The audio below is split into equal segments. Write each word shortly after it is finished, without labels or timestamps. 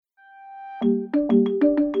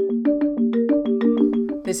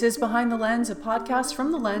This is Behind the Lens, a podcast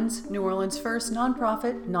from The Lens, New Orleans' first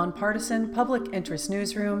nonprofit, nonpartisan, public interest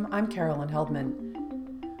newsroom. I'm Carolyn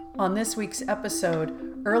Heldman. On this week's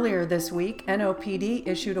episode, earlier this week, NOPD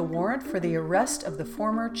issued a warrant for the arrest of the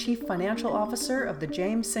former chief financial officer of the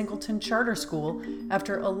James Singleton Charter School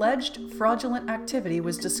after alleged fraudulent activity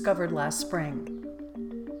was discovered last spring.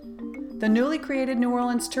 The newly created New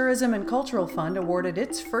Orleans Tourism and Cultural Fund awarded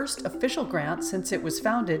its first official grant since it was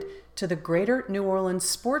founded to the Greater New Orleans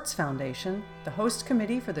Sports Foundation, the host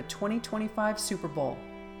committee for the 2025 Super Bowl.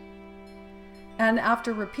 And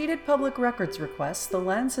after repeated public records requests, the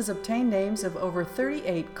Lens has obtained names of over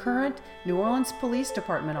 38 current New Orleans Police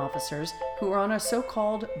Department officers who are on a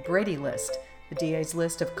so-called Brady list, the DA's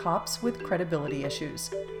list of cops with credibility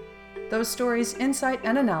issues. Those stories, insight,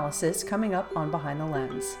 and analysis coming up on Behind the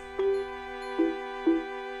Lens.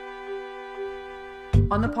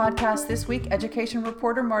 On the podcast this week, education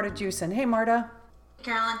reporter Marta Jewson. Hey, Marta. Hey,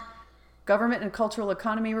 Carolyn. Government and cultural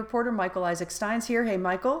economy reporter Michael Isaac Stein's here. Hey,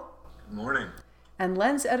 Michael. Good morning. And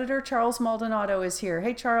Lens editor Charles Maldonado is here.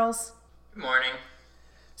 Hey, Charles. Good morning.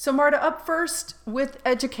 So, Marta, up first with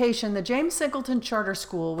education. The James Singleton Charter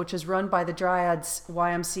School, which is run by the Dryads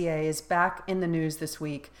YMCA, is back in the news this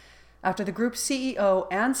week after the group's CEO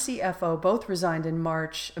and CFO both resigned in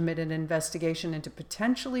March amid an investigation into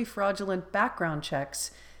potentially fraudulent background checks.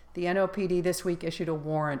 The NOPD this week issued a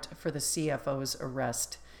warrant for the CFO's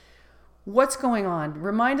arrest. What's going on?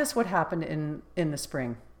 Remind us what happened in the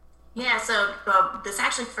spring. Yeah, so this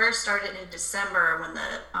actually first started in December when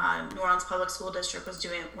the New Orleans Public School District was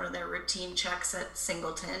doing one of their routine checks at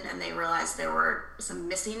Singleton, and they realized there were some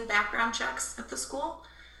missing background checks at the school.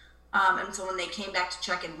 And so when they came back to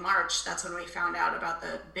check in March, that's when we found out about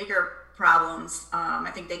the bigger problems. I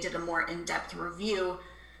think they did a more in-depth review,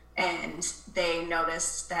 and they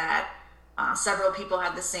noticed that several people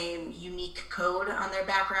had the same unique code on their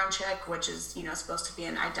background check, which is, supposed to be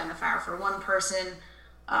an identifier for one person.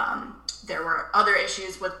 There were other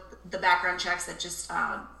issues with the background checks that just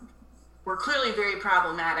were clearly very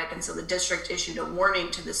problematic, and so the district issued a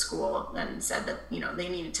warning to the school and said that they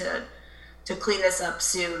needed to clean this up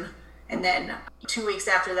soon. And then 2 weeks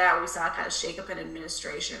after that, we saw kind of shakeup in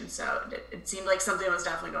administration. So it seemed like something was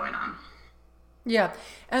definitely going on. Yeah,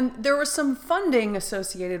 and there was some funding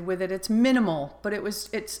associated with it. It's minimal, but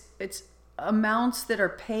it's amounts that are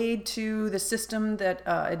paid to the system that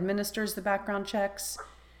administers the background checks.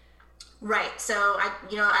 Right. So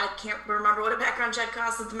I can't remember what a background check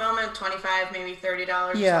costs at the moment. $25, maybe $30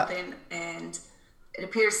 or something. And it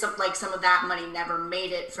appears some of that money never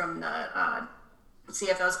made it from the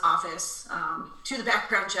CFO's office to the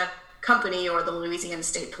background check company or the Louisiana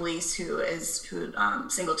State Police, who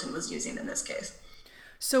Singleton was using in this case.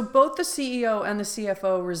 So both the CEO and the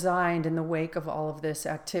CFO resigned in the wake of all of this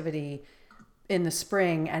activity in the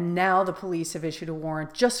spring, and now the police have issued a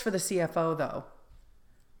warrant just for the CFO, though.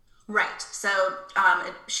 Right. So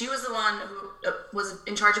she was the one who was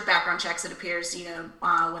in charge of background checks. It appears,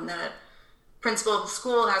 when the principal of the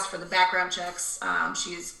school asked for the background checks,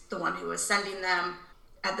 she's the one who was sending them.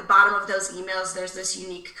 At the bottom of those emails, there's this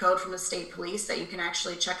unique code from the state police that you can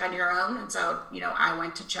actually check on your own. And so, I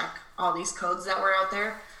went to check all these codes that were out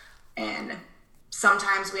there. And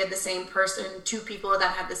sometimes we had the same person, 2 people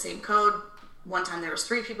that had the same code. One time there was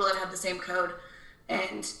 3 people that had the same code.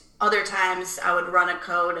 And other times I would run a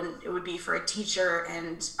code and it would be for a teacher,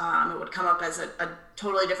 and it would come up as a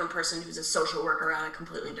totally different person who's a social worker at a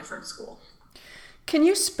completely different school. Can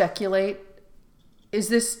you speculate?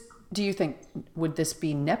 Do you think, would this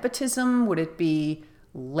be nepotism? Would it be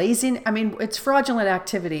laziness? I mean, it's fraudulent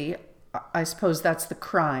activity. I suppose that's the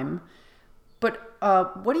crime. But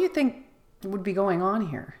what do you think would be going on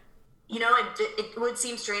here? It would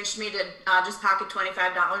seem strange to me to just pocket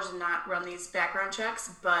 $25 and not run these background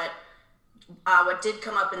checks. But what did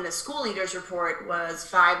come up in the school leaders report was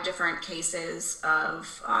 5 different cases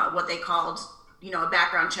of what they called, a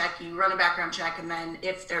background check. You run a background check, and then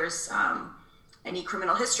if there's any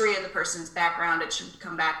criminal history in the person's background, it should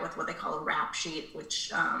come back with what they call a rap sheet,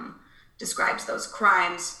 which describes those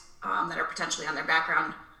crimes that are potentially on their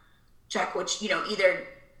background check, which,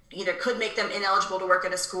 either could make them ineligible to work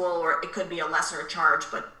at a school, or it could be a lesser charge,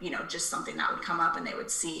 but, just something that would come up and they would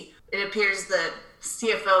see. It appears the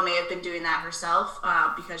CFO may have been doing that herself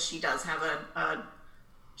because she does have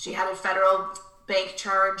she had a federal bank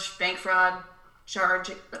fraud charge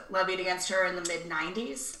levied against her in the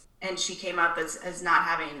mid-90s. And she came up as not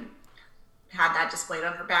having had that displayed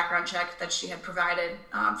on her background check that she had provided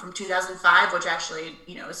from 2005, which actually,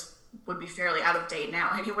 would be fairly out of date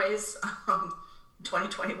now anyways,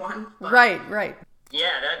 2021. But. Right.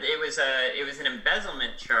 Yeah, it was an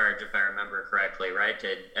embezzlement charge, if I remember correctly, right?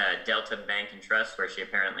 To Delta Bank and Trust, where she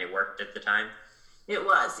apparently worked at the time. It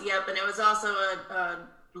was, yep, and it was also a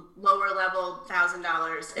lower level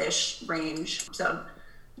 $1,000 ish range. So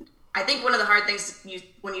I think one of the hard things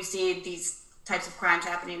when you see these types of crimes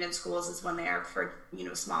happening in schools is when they are for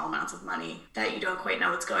small amounts of money that you don't quite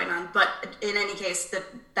know what's going on. But in any case,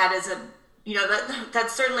 that is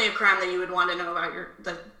that's certainly a crime that you would want to know about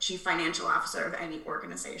the chief financial officer of any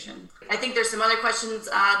organization. I think there's some other questions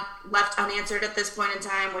left unanswered at this point in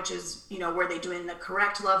time, which is were they doing the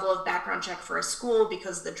correct level of background check for a school,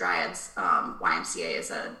 because the Dryads YMCA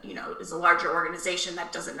is a larger organization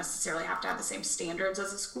that doesn't necessarily have to have the same standards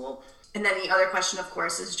as a school. And then the other question, of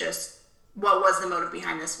course, is just what was the motive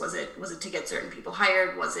behind this? Was it to get certain people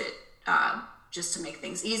hired? Was it just to make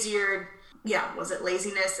things easier? Yeah, was it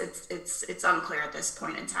laziness? It's unclear at this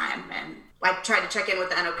point in time. And I tried to check in with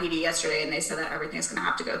the NOPD yesterday, and they said that everything's going to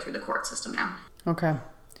have to go through the court system now. Okay.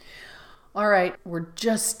 All right. We're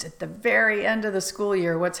just at the very end of the school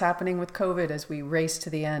year. What's happening with COVID as we race to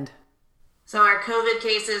the end? So our COVID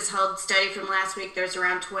cases held steady from last week. There's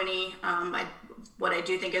around 20. What I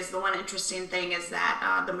do think is the one interesting thing is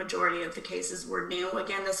that the majority of the cases were new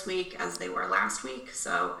again this week, as they were last week.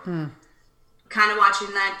 So kind of watching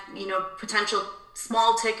that, potential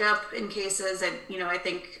small tick up in cases. And, I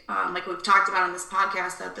think, like we've talked about on this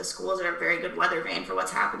podcast, that the schools are a very good weather vane for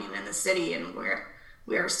what's happening in the city. And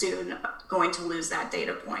we are soon going to lose that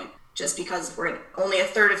data point, just because only a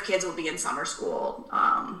third of kids will be in summer school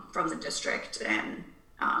from the district. And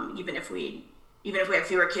even if we have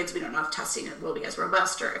fewer kids, we don't know if testing will be as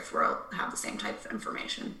robust or if we'll have the same type of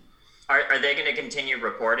information. Are they going to continue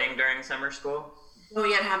reporting during summer school? We don't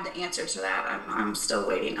yet have the answer to that. I'm still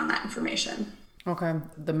waiting on that information. Okay.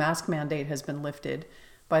 The mask mandate has been lifted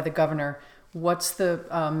by the governor. What's the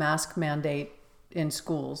mask mandate in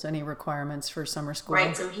schools? Any requirements for summer school?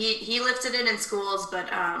 Right. So he lifted it in schools, but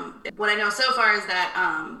what I know so far is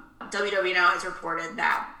that WWNO has reported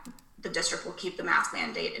that the district will keep the mask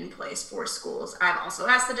mandate in place for schools. I've also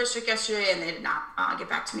asked the district yesterday, and they did not get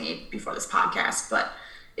back to me before this podcast, but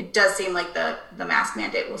it does seem like the mask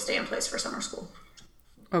mandate will stay in place for summer school.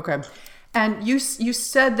 Okay. And you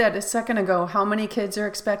said that a second ago, how many kids are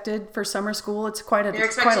expected for summer school? It's quite a lot. They're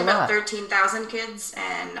expecting about 13,000 kids,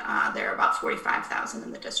 and there are about 45,000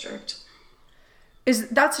 in the district.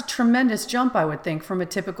 That's a tremendous jump, I would think, from a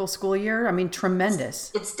typical school year. I mean,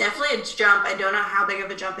 tremendous. It's definitely a jump. I don't know how big of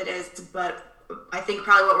a jump it is, but I think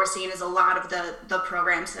probably what we're seeing is a lot of the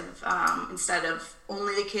programs have, instead of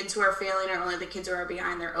only the kids who are failing or only the kids who are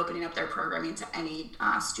behind, they're opening up their programming to any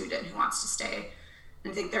student who wants to stay.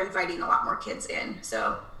 And I think they're inviting a lot more kids in.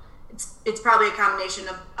 So it's probably a combination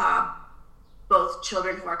of both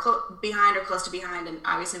children who are behind or close to behind, and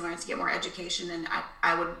obviously wanting to get more education. And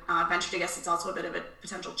I would venture to guess it's also a bit of a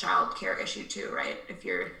potential child care issue too, right? If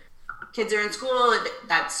your kids are in school,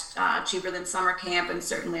 that's cheaper than summer camp, and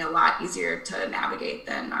certainly a lot easier to navigate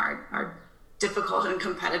than our difficult and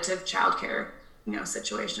competitive child care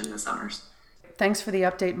situation in the summers. Thanks for the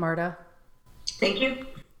update, Marta. Thank you.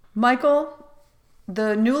 Michael,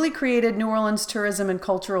 the newly created New Orleans Tourism and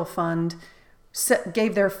Cultural Fund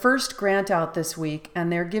gave their first grant out this week, and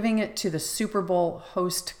they're giving it to the Super Bowl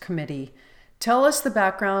host committee. Tell us the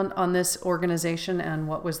background on this organization and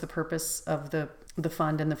what was the purpose of the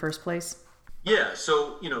fund in the first place. Yeah,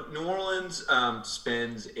 so New Orleans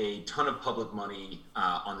spends a ton of public money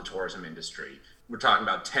on the tourism industry. We're talking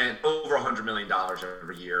about over $100 million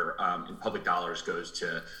every year in public dollars goes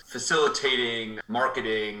to facilitating,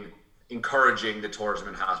 marketing, encouraging the tourism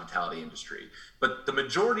and hospitality industry. But the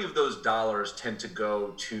majority of those dollars tend to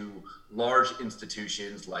go to large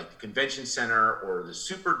institutions like the Convention Center or the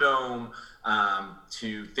Superdome,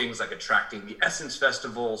 to things like attracting the Essence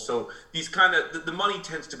Festival. So these the money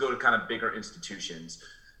tends to go to kind of bigger institutions.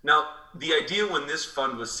 Now, the idea when this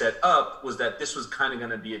fund was set up was that this was kind of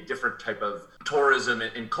going to be a different type of tourism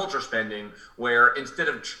and culture spending, where instead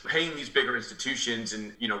of paying these bigger institutions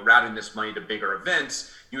and, routing this money to bigger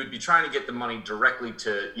events, you would be trying to get the money directly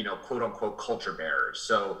to, quote unquote, culture bearers.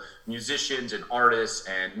 So musicians and artists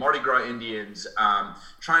and Mardi Gras Indians,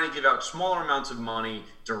 trying to give out smaller amounts of money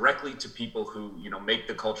directly to people who, make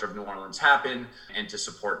the culture of New Orleans happen and to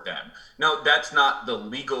support them. Now, that's not the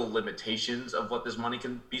legal limitations of what this money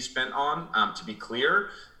can be spent on, to be clear.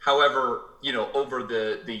 However, over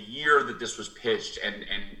the year that this was pitched and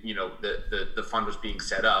the fund was being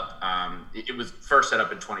set up, it was first set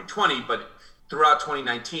up in 2020, but throughout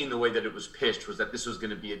 2019, the way that it was pitched was that this was going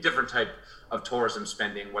to be a different type of tourism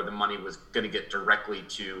spending where the money was going to get directly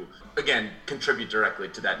to, again, contribute directly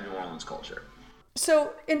to that New Orleans culture.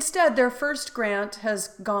 So instead, their first grant has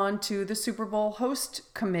gone to the Super Bowl host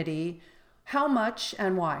committee. How much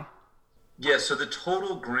and why? Yeah, so the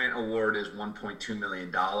total grant award is $1.2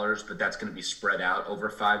 million, but that's going to be spread out over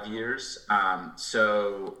 5 years.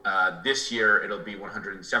 This year it'll be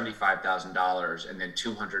 $175,000 and then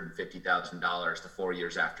 $250,000 the 4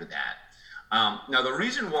 years after that. Now, the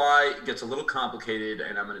reason why it gets a little complicated,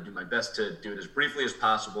 and I'm going to do my best to do it as briefly as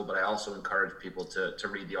possible, but I also encourage people to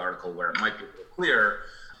read the article where it might be a little clear.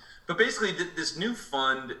 But basically, this new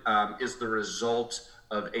fund is the result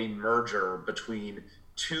of a merger between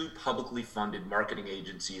two publicly funded marketing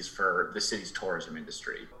agencies for the city's tourism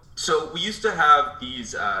industry. So we used to have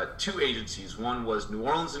these two agencies. One was New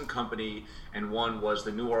Orleans and Company, and one was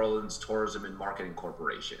the New Orleans Tourism and Marketing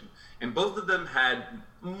Corporation. And both of them had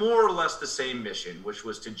more or less the same mission, which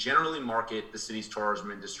was to generally market the city's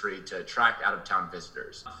tourism industry to attract out-of-town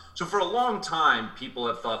visitors. So for a long time, people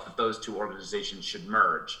have thought that those two organizations should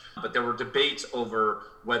merge, but there were debates over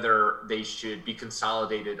whether they should be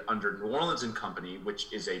consolidated under New Orleans and Company,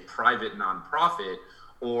 which is a private nonprofit,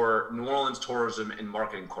 or New Orleans Tourism and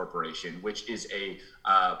Marketing Corporation, which is a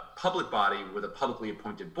public body with a publicly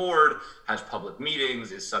appointed board, has public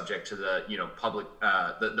meetings, is subject to the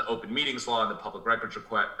the open meetings law and the public records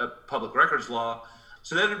law.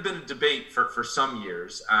 So that had been a debate for some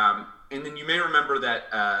years. And then you may remember that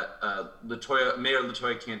Mayor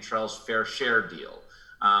LaToya Cantrell's fair share deal.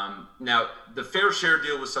 Now, the fair share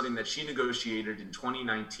deal was something that she negotiated in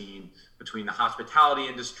 2019 between the hospitality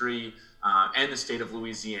industry and the state of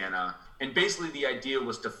Louisiana. And basically the idea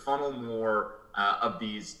was to funnel more of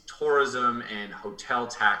these tourism and hotel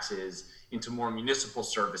taxes into more municipal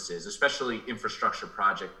services, especially infrastructure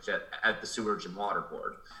projects at the Sewerage and Water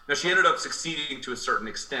Board. Now, she ended up succeeding to a certain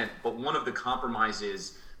extent, but one of the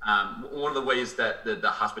compromises, one of the ways that the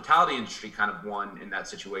hospitality industry kind of won in that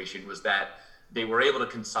situation was that they were able to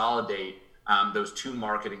consolidate those two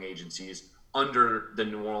marketing agencies under the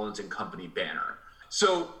New Orleans and Company banner.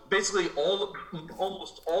 So basically,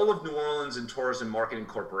 almost all of New Orleans and Tourism Marketing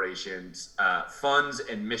Corporation's funds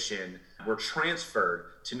and mission were transferred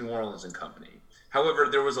to New Orleans and Company. However,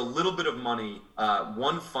 there was a little bit of money,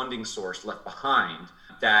 one funding source left behind,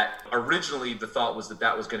 that originally the thought was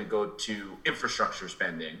that was going to go to infrastructure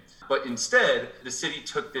spending. But instead, the city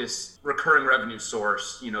took this recurring revenue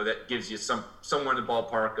source, that gives you somewhere in the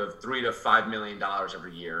ballpark of $3 to $5 million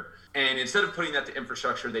every year. And instead of putting that to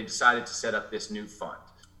infrastructure, they decided to set up this new fund.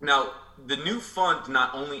 Now, the new fund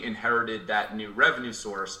not only inherited that new revenue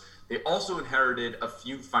source, they also inherited a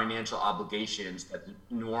few financial obligations that the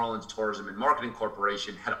New Orleans Tourism and Marketing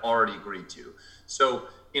Corporation had already agreed to. So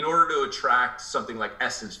in order to attract something like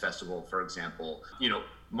Essence Festival, for example,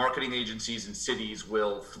 marketing agencies and cities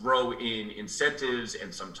will throw in incentives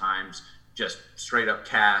and sometimes just straight up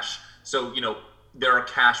cash. So, there are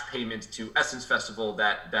cash payments to Essence Festival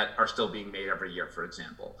that are still being made every year, for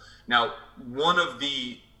example. Now, one of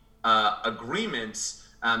the agreements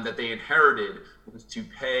that they inherited was to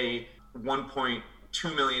pay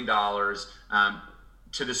 $1.2 million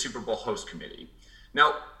to the Super Bowl host committee.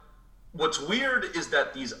 Now, what's weird is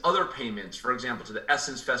that these other payments, for example, to the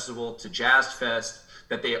Essence Festival, to Jazz Fest,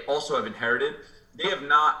 that they also have inherited, they have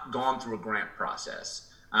not gone through a grant process.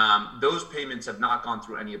 Those payments have not gone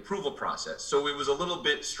through any approval process. So it was a little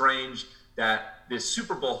bit strange that this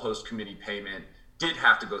Super Bowl host committee payment did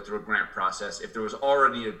have to go through a grant process if there was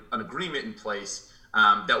already an agreement in place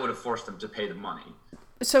that would have forced them to pay the money.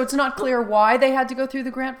 So it's not clear why they had to go through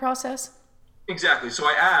the grant process? Exactly. So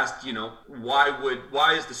I asked,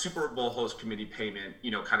 why is the Super Bowl host committee payment,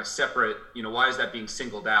 kind of separate, why is that being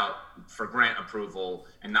singled out for grant approval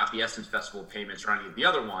and not the Essence Festival payments or any of the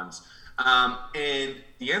other ones? And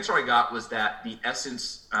the answer I got was that the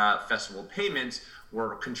Essence Festival payments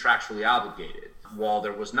were contractually obligated, while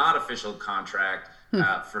there was not official contract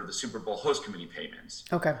for the Super Bowl host committee payments.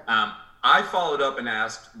 Okay. I followed up and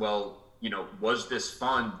asked, well, was this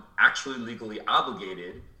fund actually legally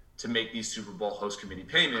obligated to make these Super Bowl host committee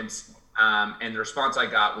payments? And the response I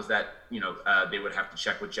got was that, they would have to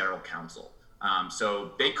check with general counsel.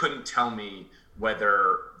 So they couldn't tell me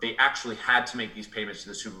whether they actually had to make these payments to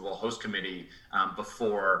the Super Bowl host committee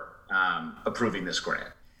before approving this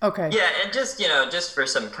grant. Okay. Yeah, and just for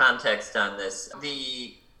some context on this,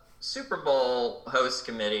 the Super Bowl host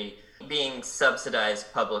committee being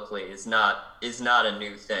subsidized publicly is not a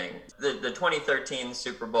new thing. The 2013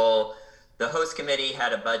 Super Bowl, the host committee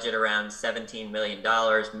had a budget around $17 million.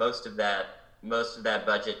 Most of that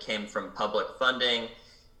budget came from public funding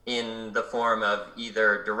in the form of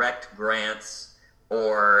either direct grants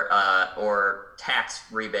or tax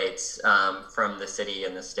rebates from the city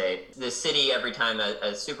and the state. The city, every time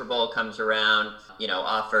a Super Bowl comes around,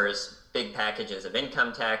 offers big packages of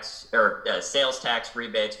income tax or sales tax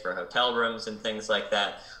rebates for hotel rooms and things like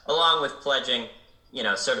that, along with pledging,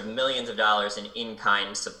 sort of millions of dollars in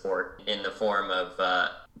in-kind support in the form of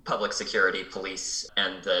public security, police,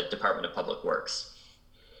 and the Department of Public Works.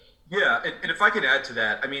 Yeah, and if I could add to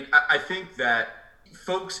that, I mean, I think that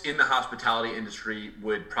folks in the hospitality industry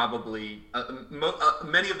would probably,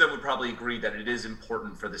 many of them would probably agree that it is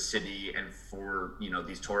important for the city and for,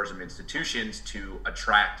 these tourism institutions to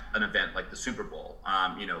attract an event like the Super Bowl.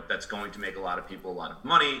 That's going to make a lot of people a lot of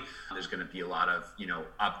money. There's going to be a lot of,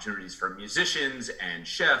 opportunities for musicians and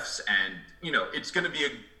chefs, and, it's going to be a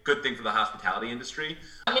good thing for the hospitality industry.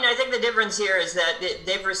 I mean, I think the difference here is that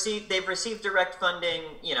they've received direct funding.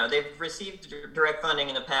 They've received direct funding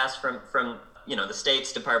in the past from the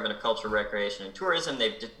state's Department of Culture, Recreation, and Tourism.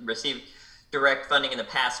 They've received direct funding in the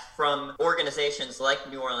past from organizations like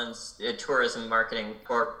New Orleans Tourism Marketing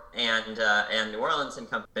Corp and New Orleans and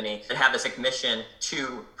Company that have as a mission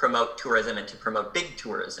to promote tourism and to promote big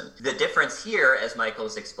tourism. The difference here, as Michael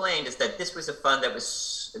has explained, is that this was a fund that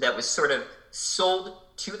was sort of sold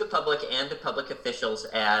to the public and to public officials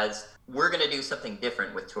as, we're going to do something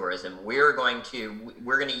different with tourism. We're going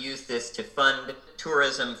to use this to fund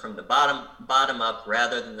tourism from the bottom up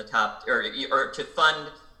rather than the top, or to fund,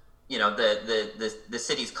 the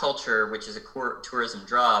city's culture, which is a core tourism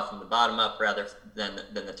draw, from the bottom up rather than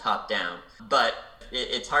the top down. But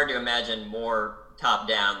it's hard to imagine more top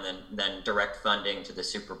down than direct funding to the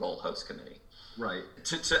Super Bowl host committee. Right.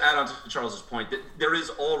 To add on to Charles's point, that there is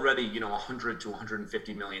already, $100 to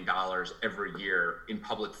 $150 million every year in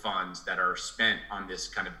public funds that are spent on this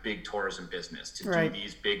kind of big tourism business to do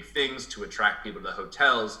these big things to attract people to the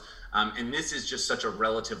hotels. And this is just such a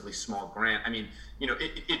relatively small grant. I mean,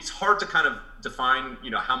 it's hard to kind of define,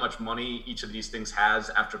 how much money each of these things has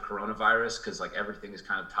after coronavirus, because like everything is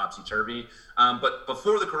kind of topsy-turvy. But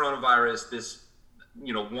before the coronavirus, this,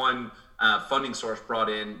 one funding source brought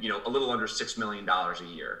in, a little under $6 million a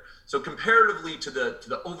year. So comparatively to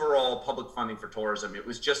the overall public funding for tourism, it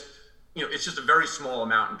was just, it's just a very small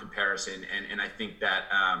amount in comparison. And I think that,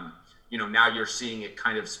 now you're seeing it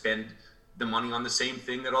kind of spend the money on the same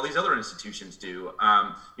thing that all these other institutions do.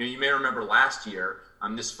 You may remember last year,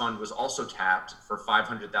 this fund was also tapped for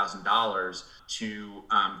 $500,000 to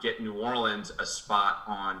get New Orleans a spot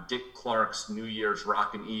on Dick Clark's New Year's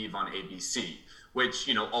Rockin' Eve on ABC, which,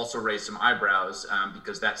 also raised some eyebrows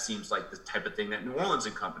because that seems like the type of thing that New Orleans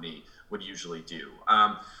and Company would usually do.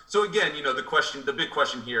 So again, the big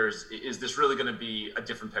question here is this really going to be a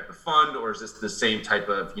different type of fund, or is this the same type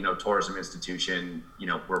of, tourism institution,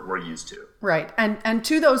 we're used to? Right. And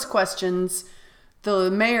to those questions,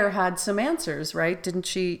 the mayor had some answers, right? Didn't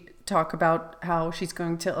she talk about how she's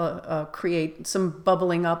going to create some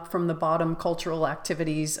bubbling up from the bottom cultural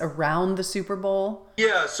activities around the Super Bowl?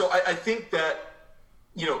 Yeah. So I think that,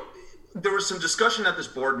 there was some discussion at this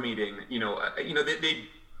board meeting,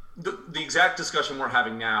 the exact discussion we're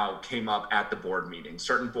having now came up at the board meeting.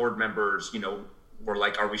 Certain board members, were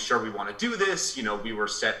like, are we sure we want to do this? We were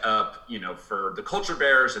set up, for the Culture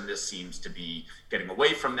Bears, and this seems to be getting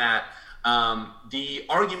away from that. The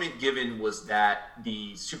argument given was that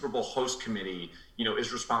the Super Bowl host committee,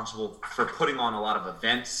 is responsible for putting on a lot of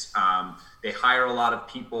events. They hire a lot of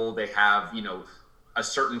people. They have, a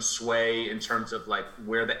certain sway in terms of like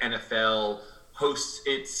where the NFL hosts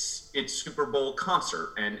its Super Bowl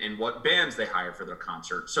concert and what bands they hire for their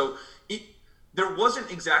concert. So there wasn't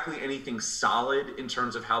exactly anything solid in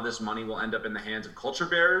terms of how this money will end up in the hands of Culture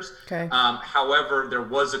Bears. Okay. However, there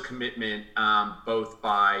was a commitment both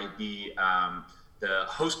by the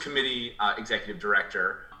host committee executive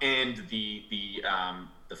director and the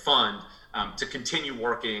fund to continue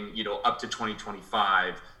working, up to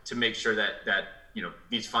 2025 to make sure that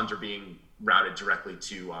these funds are being routed directly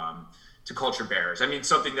to Culture Bears. I mean,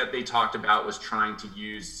 something that they talked about was trying to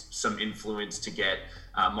use some influence to get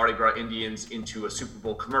Mardi Gras Indians into a Super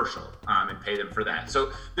Bowl commercial and pay them for that.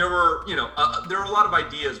 So there were a lot of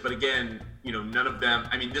ideas, but again, none of them.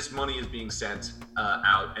 I mean, this money is being sent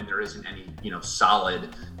out, and there isn't any solid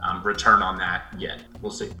return on that yet.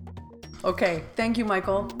 We'll see. Okay, thank you,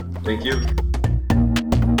 Michael. Thank you.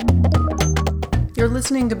 You're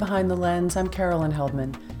listening to Behind the Lens. I'm Carolyn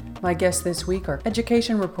Heldman. My guests this week are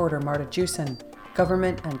education reporter Marta Jewson,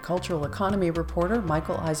 government and cultural economy reporter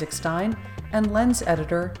Michael Isaac Stein, and Lens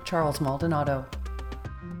editor Charles Maldonado.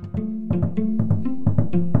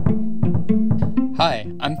 Hi,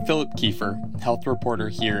 I'm Philip Kiefer, health reporter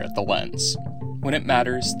here at The Lens. When it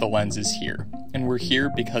matters, The Lens is here. and we're here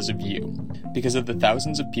because of you. Because of the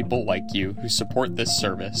thousands of people like you who support this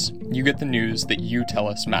service, you get the news that you tell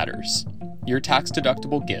us matters. Your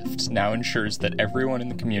tax-deductible gift now ensures that everyone in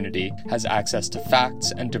the community has access to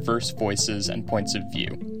facts and diverse voices and points of view.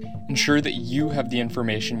 Ensure that you have the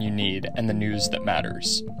information you need and the news that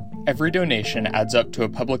matters. Every donation adds up to a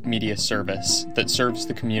public media service that serves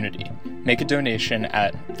the community. Make a donation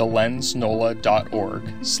at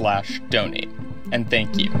thelensnola.org/donate. And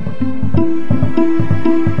thank you.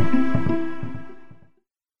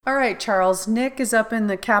 All right, Charles, Nick is up in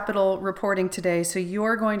the Capitol reporting today, so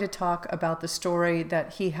you're going to talk about the story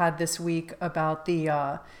that he had this week about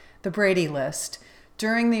the Brady list.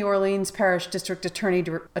 During the Orleans Parish District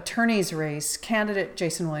Attorney's race, candidate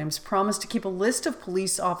Jason Williams promised to keep a list of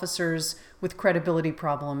police officers with credibility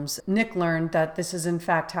problems. Nick learned that this is in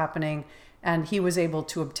fact happening, and he was able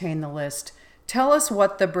to obtain the list. Tell us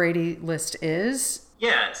what the Brady list is.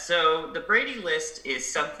 Yeah, so the Brady list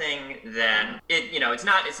is something that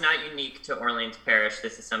it's not unique to Orleans Parish.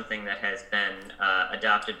 This is something that has been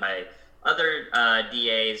adopted by other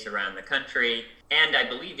DAs around the country, and I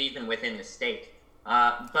believe even within the state.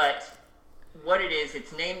 But what it is,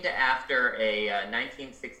 it's named after a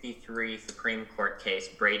 1963 Supreme Court case,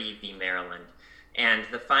 Brady v. Maryland. And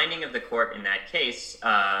the finding of the court in that case,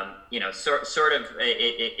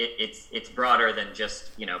 it's broader than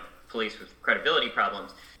just, police with credibility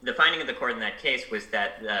problems. The finding of the court in that case was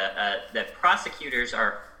that that prosecutors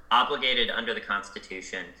are obligated under the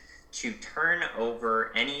Constitution to turn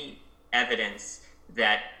over any evidence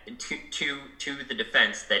that to the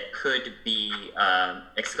defense that could be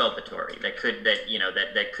exculpatory, that could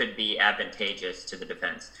be advantageous to the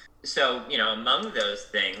defense. So, among those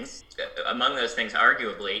things,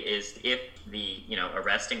 arguably, is if the,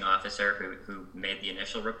 arresting officer who made the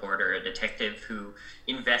initial report, or a detective who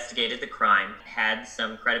investigated the crime, had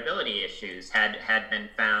some credibility issues, had been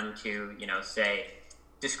found to, say,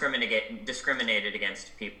 discriminated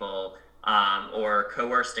against people, or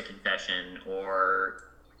coerced a confession, or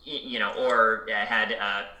had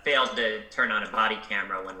failed to turn on a body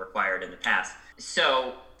camera when required in the past.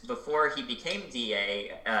 So before he became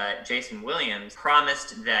DA, Jason Williams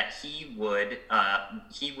promised that he would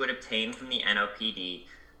obtain from the NOPD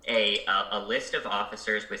a list of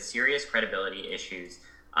officers with serious credibility issues,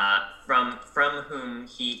 from whom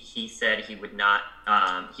he said he would not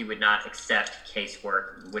accept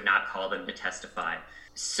casework, would not call them to testify.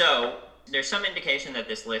 So there's some indication that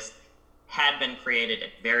this list had been created at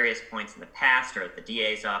various points in the past, or at the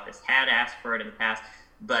DA's office had asked for it in the past,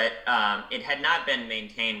 but it had not been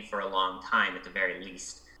maintained for a long time at the very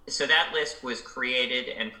least. So that list was created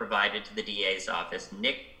and provided to the DA's office.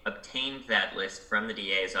 Nick obtained that list from the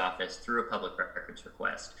DA's office through a public records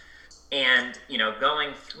request. And,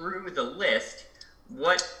 going through the list,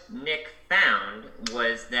 what Nick found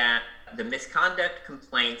was that the misconduct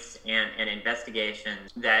complaints and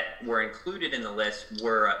investigations that were included in the list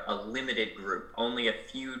were a limited group. Only a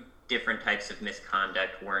few different types of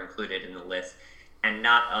misconduct were included in the list, and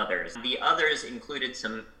not others. The others included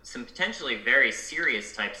some potentially very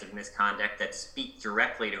serious types of misconduct that speak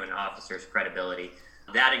directly to an officer's credibility.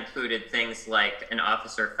 That included things like an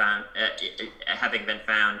officer having been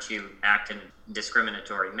found to act in a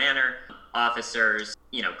discriminatory manner, officers,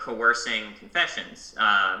 coercing confessions,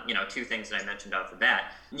 two things that I mentioned off the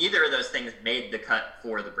bat. Neither of those things made the cut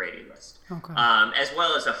for the Brady list, okay. As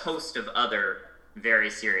well as a host of other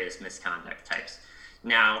very serious misconduct types.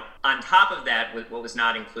 Now, on top of that, what was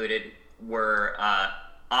not included were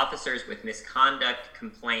officers with misconduct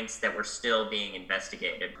complaints that were still being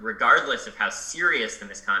investigated, regardless of how serious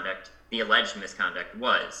the alleged misconduct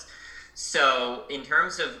was. So in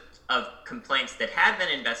terms of complaints that had been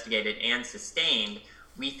investigated and sustained,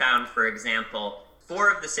 we found, for example, 4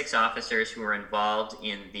 of the 6 officers who were involved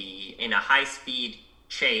in a high-speed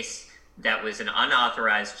chase that was an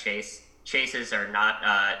unauthorized chase. Chases are not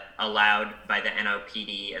allowed by the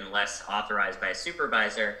NOPD unless authorized by a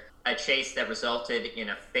supervisor. A chase that resulted in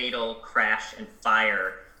a fatal crash and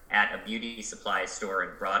fire at a beauty supply store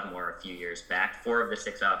in Broadmoor a few years back. 4 of the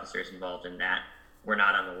 6 officers involved in that were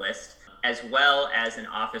not on the list, as well as an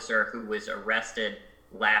officer who was arrested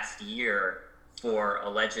last year for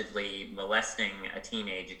allegedly molesting a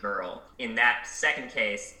teenage girl. In that second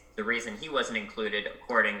case, the reason he wasn't included,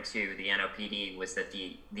 according to the NOPD, was that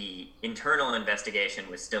the internal investigation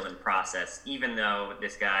was still in process, even though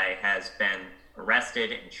this guy has been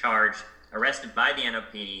arrested by the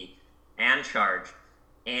NOPD and charged,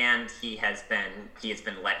 and he has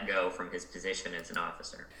been let go from his position as an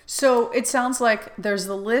officer. So it sounds like there's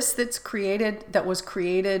the list that was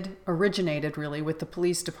originated really with the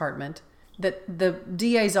police department. that the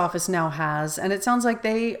DA's office now has, and it sounds like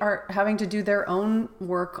they are having to do their own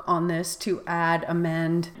work on this to add,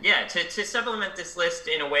 amend. Yeah, to supplement this list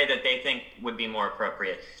in a way that they think would be more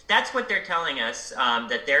appropriate. That's what they're telling us,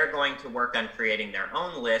 that they're going to work on creating their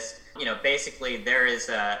own list. Basically they're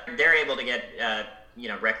able to get,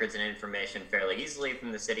 records and information fairly easily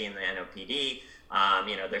from the city and the NOPD.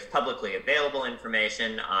 There's publicly available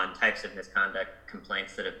information on types of misconduct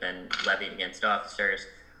complaints that have been levied against officers.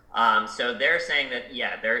 So they're saying that,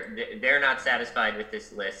 they're not satisfied with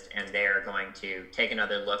this list, and they're going to take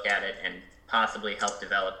another look at it and possibly help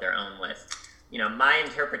develop their own list. My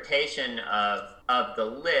interpretation of the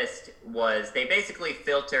list was they basically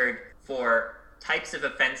filtered for types of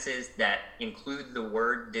offenses that include the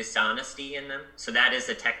word dishonesty in them. So that is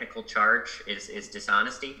a technical charge, is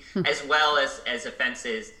dishonesty, as well as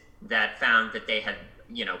offenses that found that they had,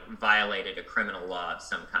 violated a criminal law of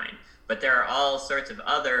some kind. But there are all sorts of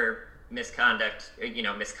other misconduct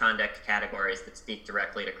categories that speak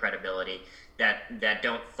directly to credibility that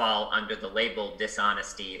don't fall under the label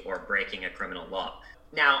dishonesty or breaking a criminal law.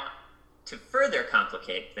 Now, to further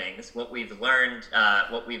complicate things, what we've learned,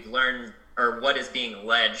 or what is being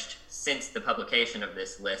alleged since the publication of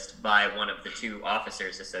this list by one of the two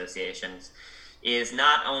officers' associations, is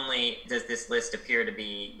not only does this list appear to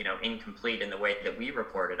be, incomplete in the way that we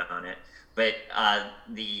reported on it, but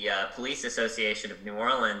the Police Association of New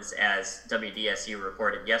Orleans, as WDSU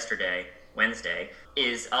reported Wednesday,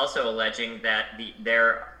 is also alleging that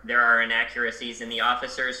there are inaccuracies in the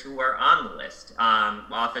officers who are on the list.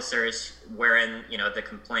 Officers wherein, the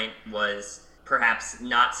complaint was perhaps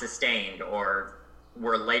not sustained or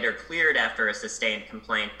were later cleared after a sustained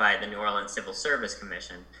complaint by the New Orleans Civil Service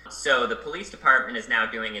Commission. So the police department is now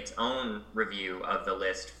doing its own review of the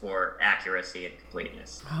list for accuracy and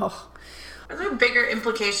completeness. Oh. Are there bigger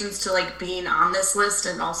implications to being on this list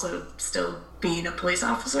and also still being a police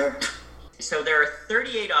officer? So there are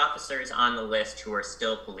 38 officers on the list who are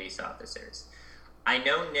still police officers. I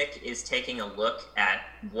know Nick is taking a look at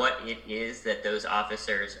what it is that those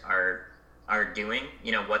officers are doing,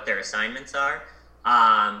 what their assignments are.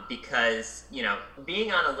 Because,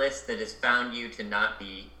 being on a list that has found you to not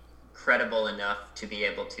be credible enough to be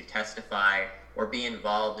able to testify or be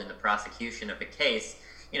involved in the prosecution of a case,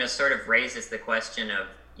 sort of raises the question of,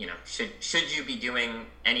 should you be doing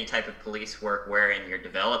any type of police work wherein you're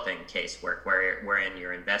developing casework, wherein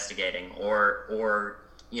you're investigating or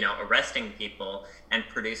arresting people and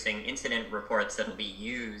producing incident reports that'll be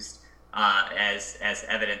used as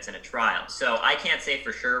evidence in a trial. So I can't say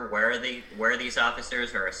for sure where these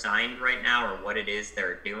officers are assigned right now or what it is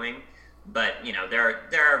they're doing, but there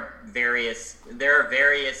are various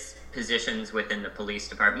positions within the police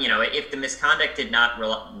department. If the misconduct did not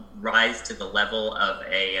rise to the level of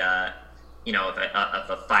a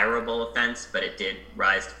fireable offense, but it did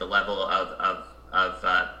rise to the level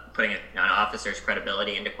of putting an officer's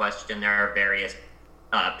credibility into question, there are various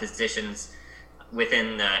positions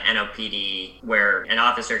within the NOPD where an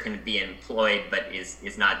officer can be employed but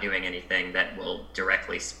is not doing anything that will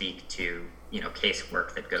directly speak to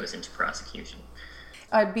casework that goes into prosecution.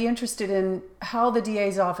 I'd be interested in how the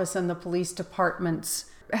DA's office and the police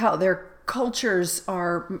departments, how their cultures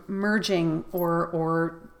are merging,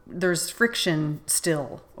 or there's friction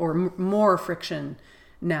still, or more friction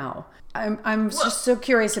now. I'm just so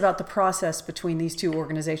curious about the process between these two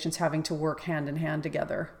organizations having to work hand in hand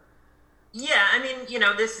together. Yeah, I mean,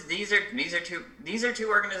 these are two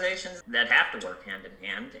organizations that have to work hand in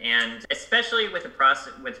hand, and especially with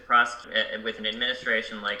an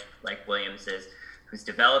administration like Williams's, who's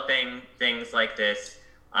developing things like this.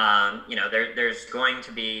 There's going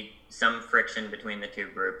to be some friction between the two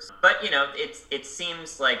groups, but it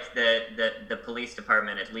seems like the police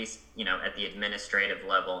department, at least at the administrative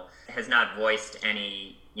level, has not voiced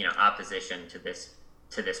any opposition to this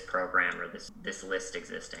program or this list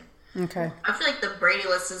existing. Okay. I feel like the Brady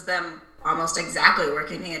list is them almost exactly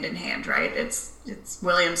working hand in hand, right? It's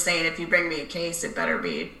Williams saying, if you bring me a case, it better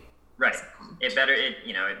be right. It better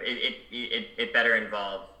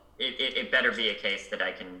be a case that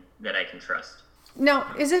I can trust.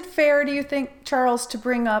 Now, is it fair, do you think, Charles, to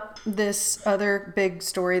bring up this other big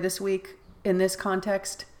story this week in this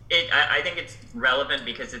context? I think it's relevant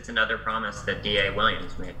because it's another promise that DA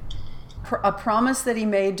Williams made. A promise that he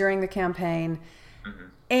made during the campaign. Mm-hmm.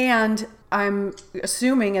 And I'm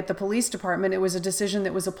assuming at the police department, it was a decision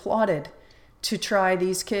that was applauded to try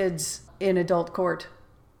these kids in adult court.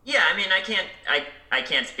 Yeah, I mean, I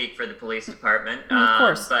can't speak for the police department, of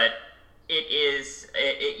course, but it is,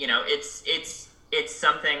 it's It's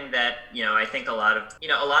something that, I think a lot of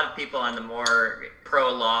people on the more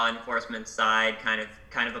pro law enforcement side kind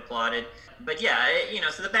of applauded. But yeah,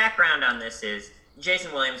 so the background on this is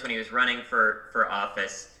Jason Williams, when he was running for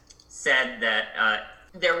office, said that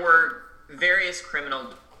there were various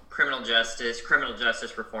criminal justice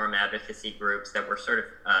reform advocacy groups that were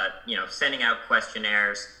sort of sending out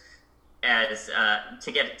questionnaires as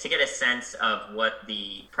to get a sense of what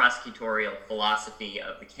the prosecutorial philosophy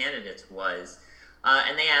of the candidates was,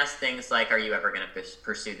 and they asked things like, "Are you ever going to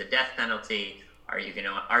pursue the death penalty? Are you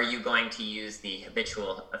going to use the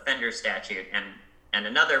habitual offender statute?" And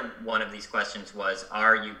another one of these questions was,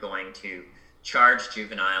 "Are you going to charge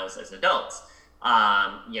juveniles as adults?"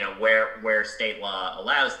 Where state law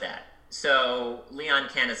allows that. So Leon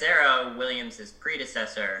Cannizzaro, Williams's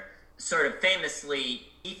predecessor, sort of famously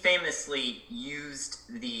used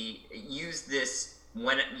this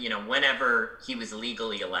whenever he was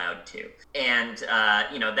legally allowed to, and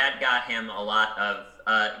that got him a lot of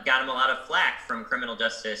flack from criminal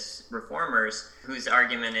justice reformers, whose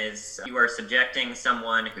argument is, you are subjecting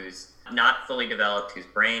someone who's not fully developed, whose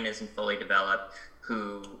brain isn't fully developed,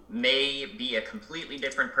 who may be a completely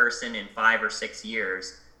different person in 5 or 6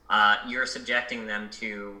 years. You're subjecting them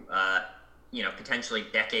to potentially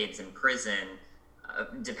decades in prison,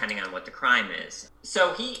 depending on what the crime is.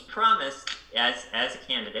 So he promised, as a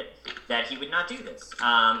candidate, that he would not do this.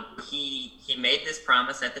 He made this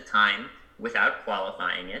promise at the time without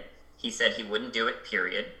qualifying it. He said he wouldn't do it,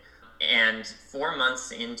 period. And 4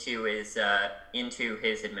 months into his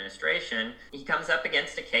administration, he comes up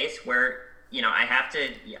against a case where, I have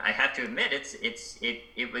to admit,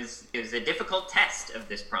 it was a difficult test of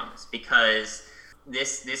this promise, because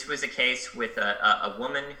this was a case with a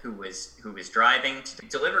woman who was driving to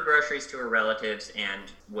deliver groceries to her relatives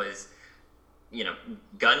and was,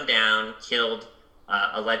 gunned down, killed,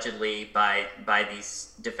 allegedly by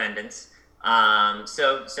these defendants.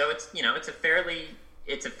 So it's a fairly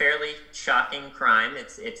shocking crime.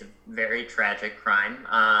 It's a very tragic crime.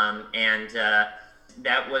 And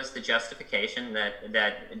that was the justification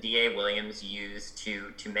that DA Williams used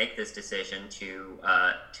to make this decision to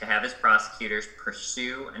have his prosecutors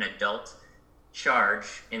pursue an adult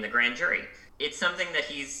charge in the grand jury. It's something that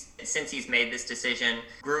since he's made this decision,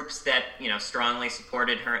 groups that strongly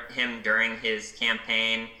supported him during his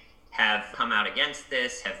campaign have come out against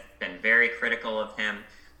this, have been very critical of him.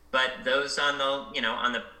 But those on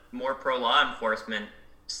the more pro law enforcement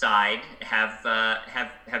side have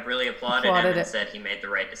really applauded him and said he made the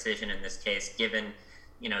right decision in this case, given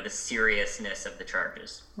the seriousness of the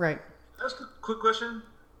charges. Right. That's a quick question.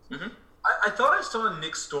 Mm-hmm. I thought I saw in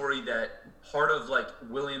Nick's story that part of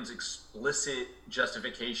Williams' explicit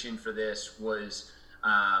justification for this was,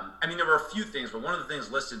 there were a few things, but one of the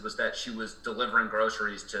things listed was that she was delivering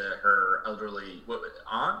groceries to her elderly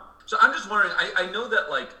aunt. So I'm just wondering, I know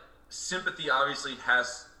that sympathy obviously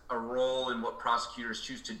has a role in what prosecutors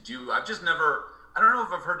choose to do. I don't know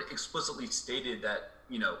if I've heard it explicitly stated that,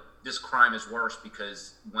 this crime is worse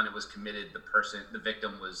because when it was committed, the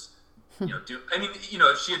victim was,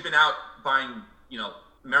 if she had been out buying,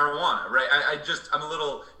 marijuana, right? I'm a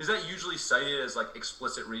little, is that usually cited as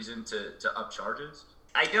explicit reason to up charges?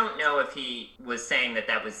 I don't know if he was saying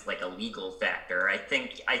that was a legal factor. I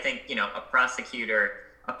think a prosecutor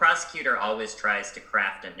always tries to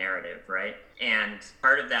craft a narrative, right? And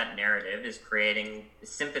part of that narrative is creating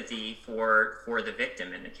sympathy for the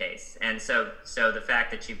victim in the case. And so the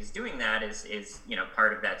fact that she was doing that is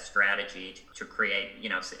part of that strategy to create,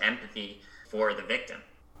 empathy for the victim.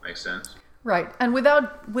 Makes sense. Right. And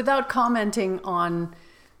without commenting on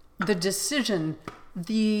the decision,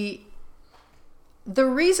 the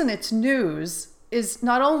reason it's news is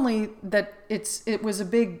not only that it was a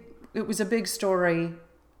big story,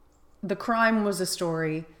 the crime was a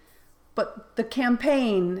story, but the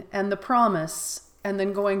campaign and the promise, and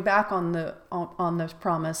then going back on the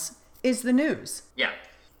promise, is the news. Yeah,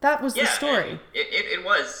 that was the story. It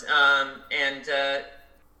was,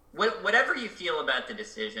 whatever you feel about the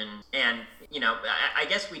decision, and I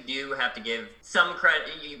guess we do have to give some credit.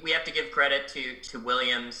 We have to give credit to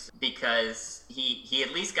Williams, because he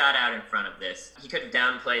at least got out in front of this. He could have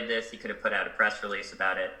downplayed this. He could have put out a press release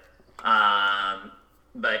about it.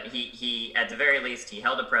 But he at the very least, he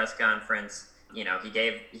held a press conference. He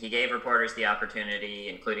gave reporters the opportunity,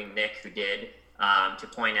 including Nick, who did, to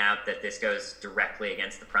point out that this goes directly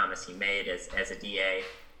against the promise he made as a DA,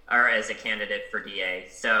 or as a candidate for DA.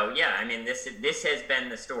 So yeah, this has been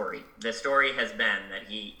the story. The story has been that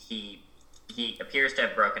he appears to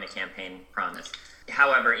have broken a campaign promise.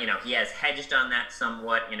 However, he has hedged on that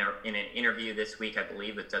somewhat in an interview this week, I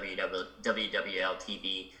believe, with WWL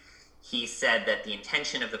TV. he said that the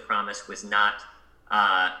intention of the promise was not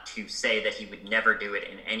to say that he would never do it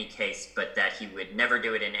in any case, but that he would never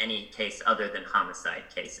do it in any case other than homicide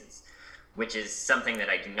cases, which is something that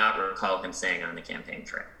I do not recall him saying on the campaign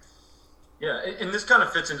trail. Yeah, and this kind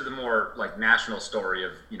of fits into the more like national story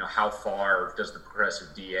of, how far does the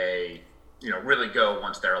progressive DA, really go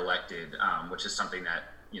once they're elected, which is something that,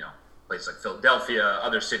 places like Philadelphia,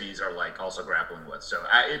 other cities are like also grappling with. So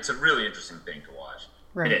it's a really interesting thing to watch.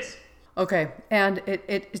 Right. It is. Okay, and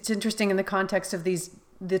it's interesting in the context of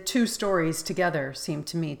the two stories together seem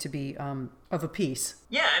to me to be of a piece.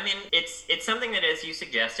 Yeah, I mean, it's something that, as you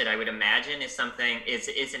suggested, I would imagine is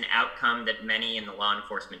an outcome that many in the law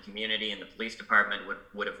enforcement community and the police department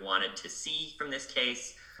would have wanted to see from this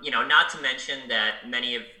case. Not to mention that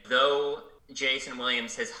though Jason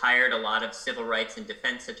Williams has hired a lot of civil rights and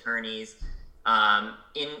defense attorneys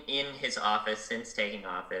in his office since taking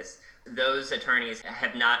office, those attorneys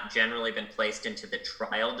have not generally been placed into the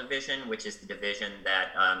trial division, which is the division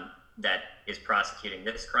that is prosecuting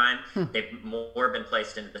this crime. They've more been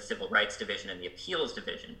placed into the civil rights division and the appeals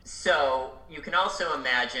division. So you can also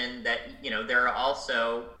imagine that, there are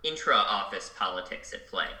also intra-office politics at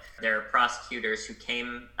play. There are prosecutors who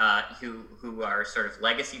came, who are sort of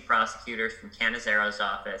legacy prosecutors from Canizaro's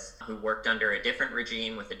office, who worked under a different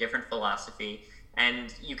regime with a different philosophy.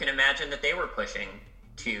 And you can imagine that they were pushing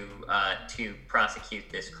to prosecute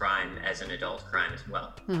this crime as an adult crime as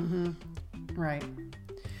well. Mm-hmm. Right.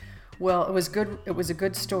 Well, it was good. It was a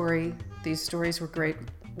good story. These stories were great,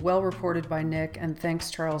 well reported by Nick, and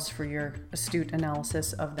thanks, Charles, for your astute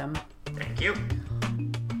analysis of them. Thank you.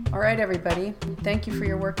 All right, everybody. Thank you for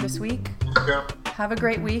your work this week. Yeah. Have a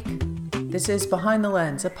great week. This is Behind the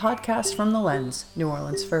Lens, a podcast from The Lens, New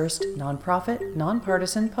Orleans' first nonprofit,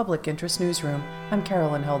 nonpartisan public interest newsroom. I'm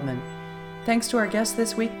Carolyn Heldman. Thanks to our guests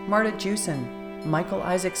this week, Marta Jewson, Michael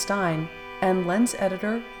Isaac Stein, and Lens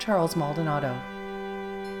editor Charles Maldonado.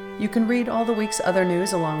 You can read all the week's other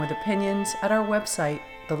news along with opinions at our website,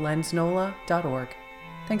 thelensnola.org.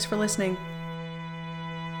 Thanks for listening.